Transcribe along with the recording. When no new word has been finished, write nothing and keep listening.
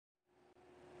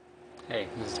Hey,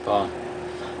 this is Paul.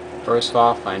 First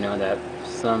off, I know that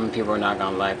some people are not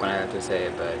gonna like what I have to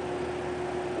say, but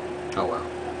oh well.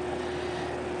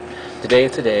 Today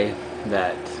is the day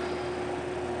that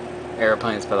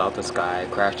airplanes fell out the sky,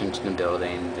 crashed into the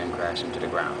buildings, and crashed into the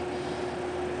ground.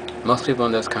 Most people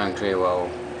in this country will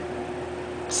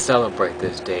celebrate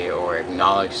this day or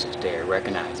acknowledge this day or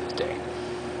recognize this day.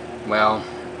 Well,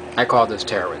 I call this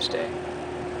Terrorist Day.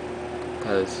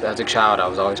 Because as a child, I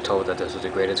was always told that this was the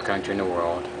greatest country in the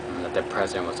world, and that the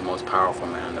president was the most powerful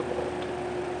man in the world.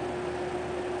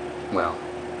 Well,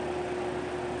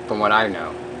 from what I know,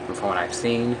 and from what I've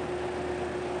seen,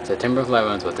 September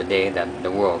 11th was the day that the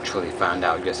world truly found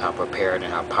out just how prepared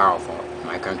and how powerful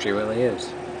my country really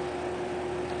is.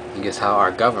 And just how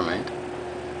our government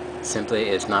simply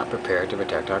is not prepared to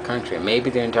protect our country. Maybe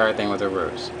the entire thing was a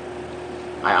ruse.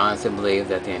 I honestly believe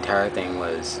that the entire thing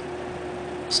was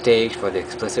staged for the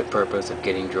explicit purpose of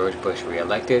getting George Bush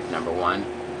reelected, number one,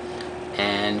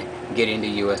 and getting the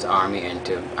U.S. Army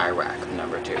into Iraq,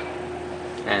 number two,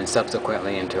 and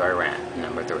subsequently into Iran,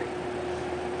 number three.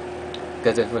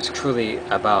 Because if it was truly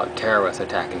about terrorists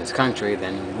attacking this country,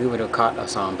 then we would have caught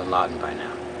Osama bin Laden by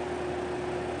now.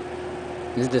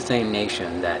 This is the same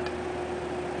nation that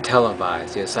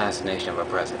televised the assassination of a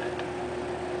president.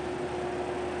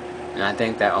 And I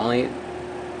think that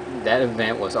that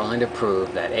event was only to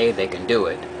prove that A, they can do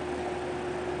it,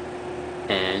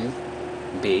 and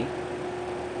B,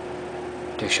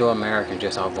 to show Americans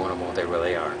just how vulnerable they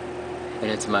really are, in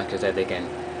as much as that they can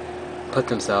put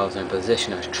themselves in a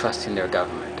position of trusting their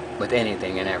government with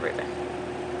anything and everything.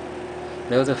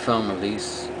 There was a film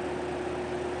released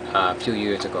a few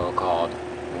years ago called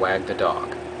Wag the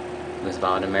Dog. It was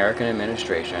about an American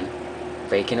administration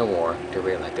faking a war to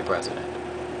re-elect the president.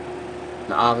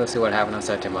 Now obviously what happened on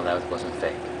September 11th wasn't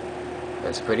fake.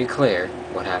 It's pretty clear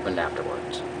what happened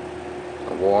afterwards.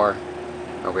 A war,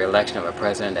 a re-election of a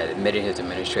president that admitted his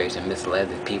administration misled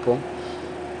the people,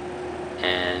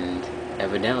 and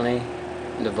evidently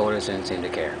the voters didn't seem to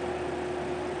care.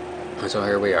 And so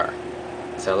here we are,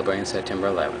 celebrating September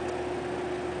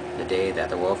 11th, the day that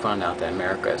the world found out that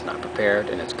America is not prepared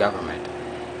and its government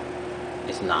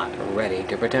is not ready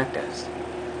to protect us.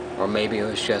 Or maybe it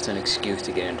was just an excuse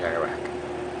to get into Iraq.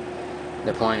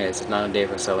 The point is, it's not a day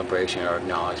for celebration or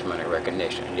acknowledgement or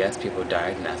recognition. Yes, people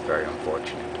died, and that's very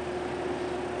unfortunate.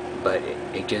 But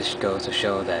it just goes to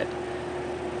show that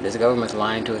this government's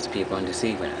lying to its people and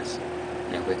deceiving us.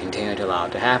 And if we continue to allow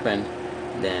it to happen,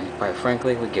 then, quite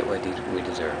frankly, we get what we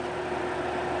deserve.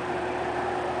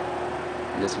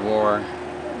 This war,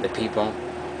 the people,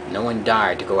 no one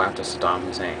died to go after Saddam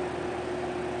Hussein.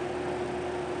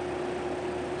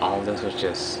 All of this was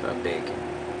just a big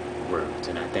ruse,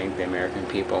 and I think the American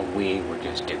people, we were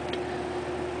just duped.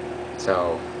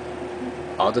 So,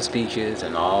 all the speeches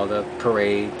and all the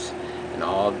parades and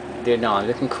all their knowledge,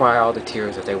 they can cry all the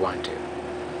tears that they want to.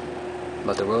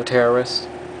 But the real terrorists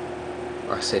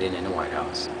are sitting in the White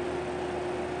House.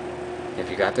 If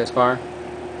you got this far,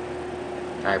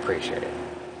 I appreciate it.